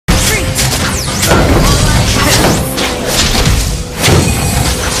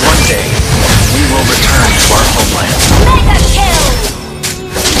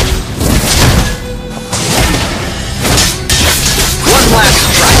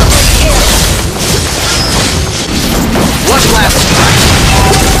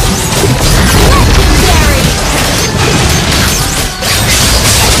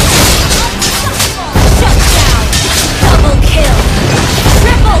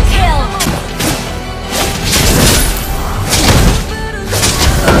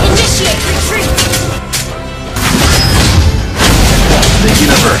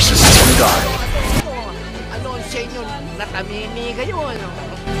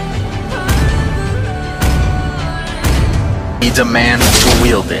Needs a man to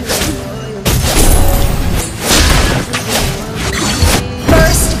wield it.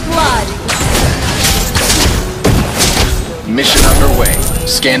 First blood. Mission underway.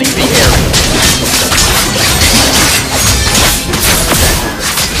 Scanning the area.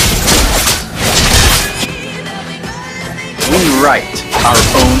 We write our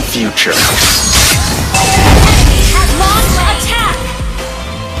own future. Launch attack.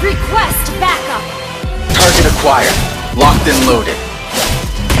 Request backup. Target acquired. Locked and loaded.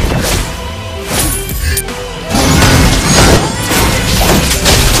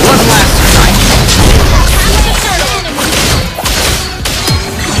 One last strike.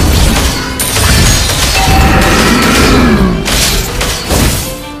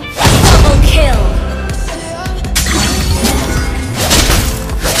 Double kill.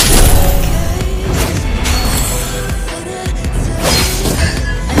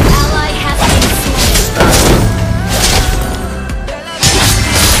 An ally has been slain.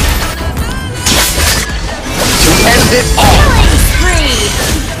 End it all. Killing spree.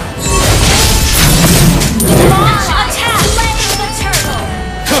 Launch attack. Slay the turtle.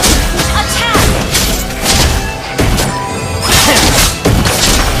 Attack.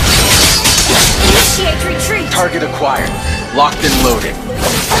 Initiate retreat. Target acquired. Locked and loaded.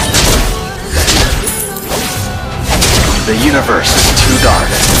 The universe is too dark.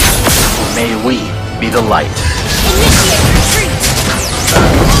 May we be the light. Initiate retreat.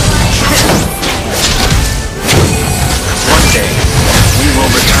 One day, we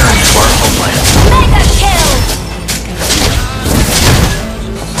will return to our homeland. Mega kill.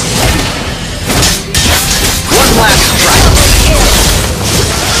 One last strike. Double kill.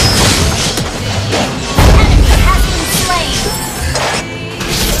 Enemy has been slain.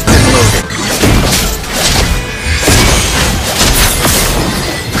 And loaded.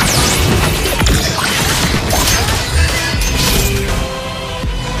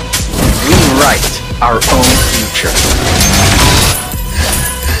 We write our own future.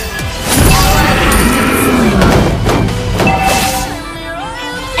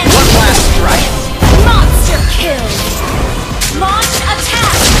 One last strike. Monster kill. Launch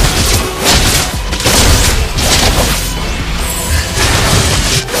attack.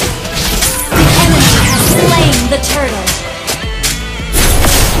 The enemy has slain the turtle.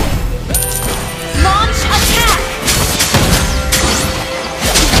 Launch attack.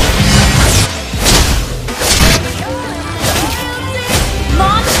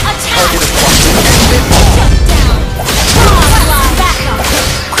 Launch attack. Target acquired. End it all. Shut down. Onslaught backup.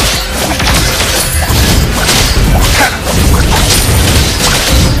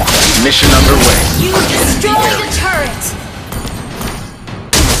 Mission underway. You destroyed the turret.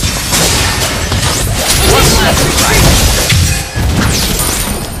 One Initiate last retreat. strike.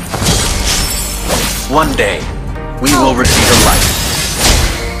 One day, we will receive a light.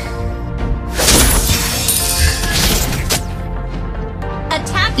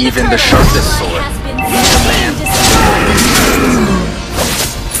 Attack Even the turtle. sharpest Ally sword has been needs a man destroyed.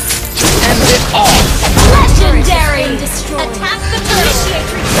 to end it all. Legendary! Attack the turret! Initiate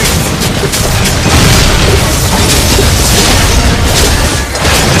retreat!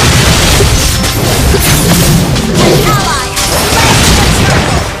 An ally has slain the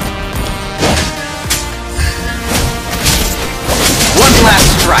turtle! One last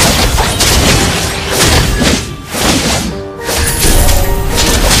strike.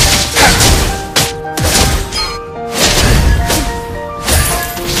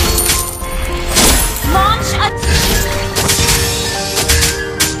 Launch a...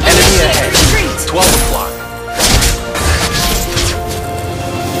 Enemy ahead. Retreat! 12 o'clock.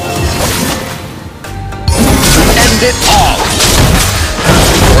 End it all.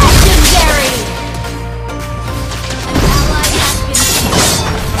 Legendary! An ally has been slain.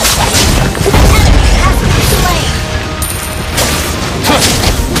 Enemy has been slain.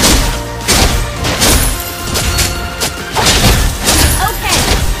 Okay.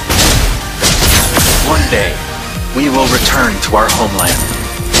 One day, we will return to our homeland.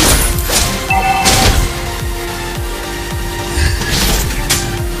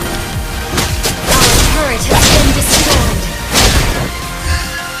 Our turret has been destroyed.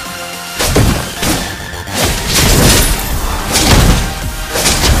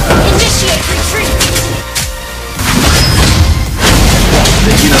 Initiate retreat!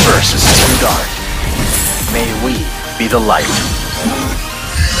 The universe is too dark. May we be the light.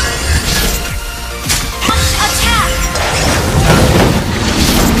 Launch attack!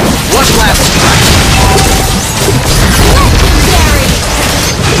 One last strike. Legendary!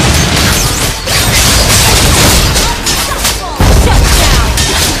 Shut down!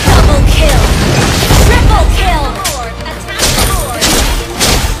 Double kill! Triple kill!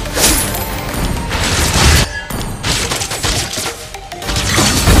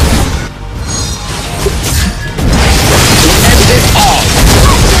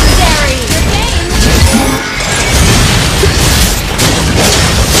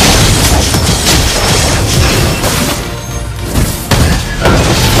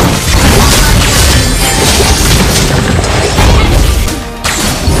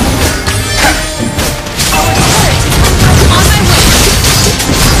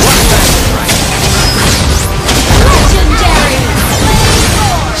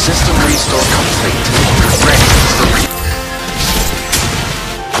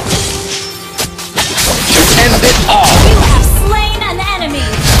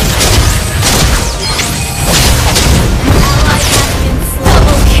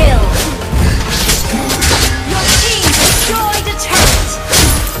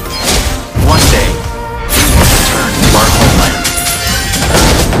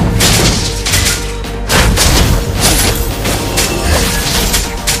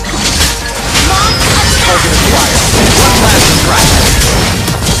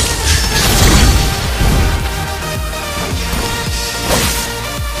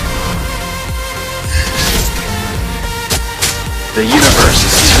 The universe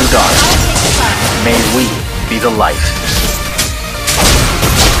is too dark. May we be the light.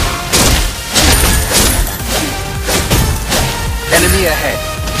 Enemy ahead.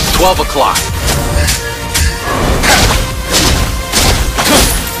 12 o'clock.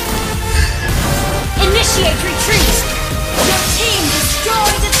 Initiate retreat! Your team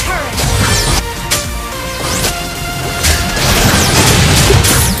destroyed the turret!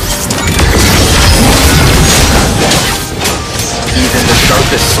 Even the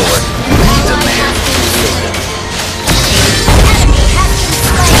sharpest sword needs a man to wield it. Enemy has been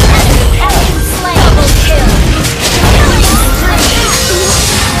slain! Enemy has been slain! Double kill! Killing spree!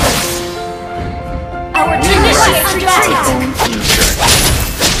 Our team is under attack! Own future.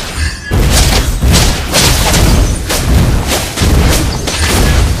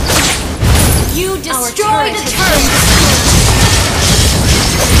 You destroyed the turret!